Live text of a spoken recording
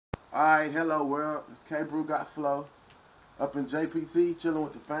Alright, hello world. It's K Brew Got Flow. Up in JPT, chilling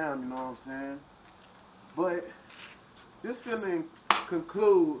with the fam, you know what I'm saying? But this finna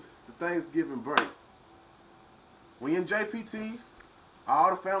conclude the Thanksgiving break. We in JPT, all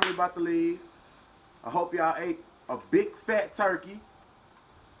the family about to leave. I hope y'all ate a big fat turkey.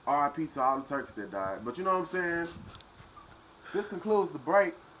 RIP to all the turkeys that died. But you know what I'm saying? This concludes the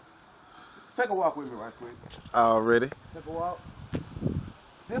break. Take a walk with me right quick. Already. Take a walk.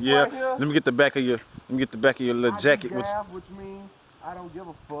 This Yeah. right here, Let me get the back of your little jacket. which means I don't give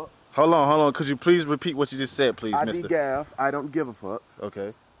a fuck. Hold on. Could you please repeat what you just said, please, mister? gav. I don't give a fuck.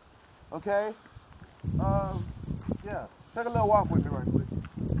 Okay. Okay? Yeah. Take a little walk with me right quick.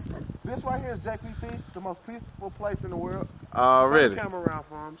 This right here is JPT, the most peaceful place in the world. Already. Turn the camera around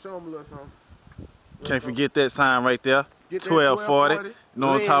for him. Show him a little something. Can't forget that sign right there. Get that 1240. You know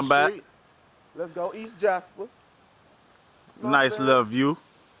what I'm talking about? Street. Let's go East Jasper. You know Nice little view.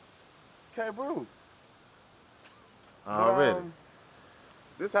 It's K Brew. Already.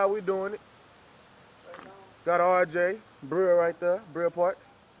 This how we doing it. Got RJ, Brewer right there, Brewer Parks.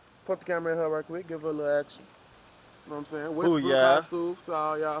 Put the camera in her right quick, give her a little action. You know what I'm saying? Westbrook High School, to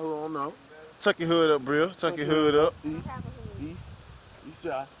all y'all who don't know. Chuck your hood up, Brill. Chuck your hood up. East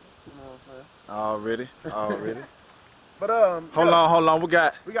Jasper. You know what I'm saying? Already. But Hold on. We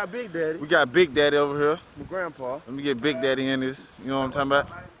got Big Daddy. We got Big Daddy over here. My grandpa. Let me get Big Daddy in this. You know what I'm talking about?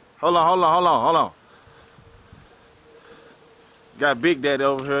 Hold on. Got Big Daddy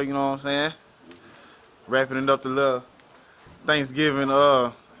over here, you know what I'm saying? Wrapping it up the little Thanksgiving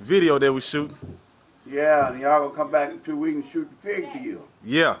video that we shooting. Yeah, and y'all gonna come back in 2 weeks and shoot the pig deal.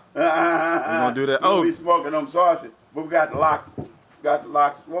 Yeah. We're gonna do that. Oh, we smoking them sausage, but we got to lock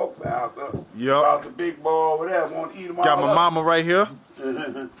the smokes out. Yep. About the big boy, whatever, want to eat them all. Got my up. mama right here.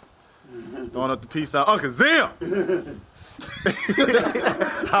 Throwing up the piece on Uncle Zim.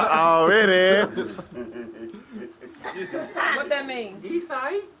 Already. What that mean? East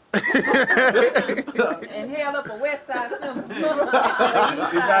side? And held up a west side symbol.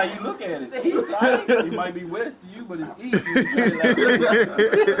 It's how you look at it. East side, it might be west to you, but it's east.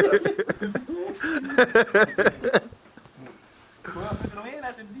 Well, if it'll end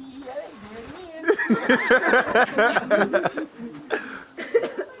at the DEA,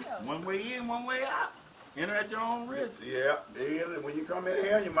 one way in, one way out. Enter at your own risk. Yeah, when you come in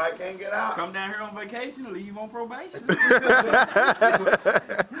here, you might can't get out. Come down here on vacation, leave on probation.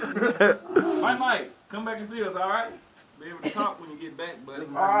 Mike, come back and see us, all right? Be able to talk when you get back, buddy.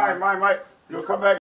 All right, Mike, you'll come back.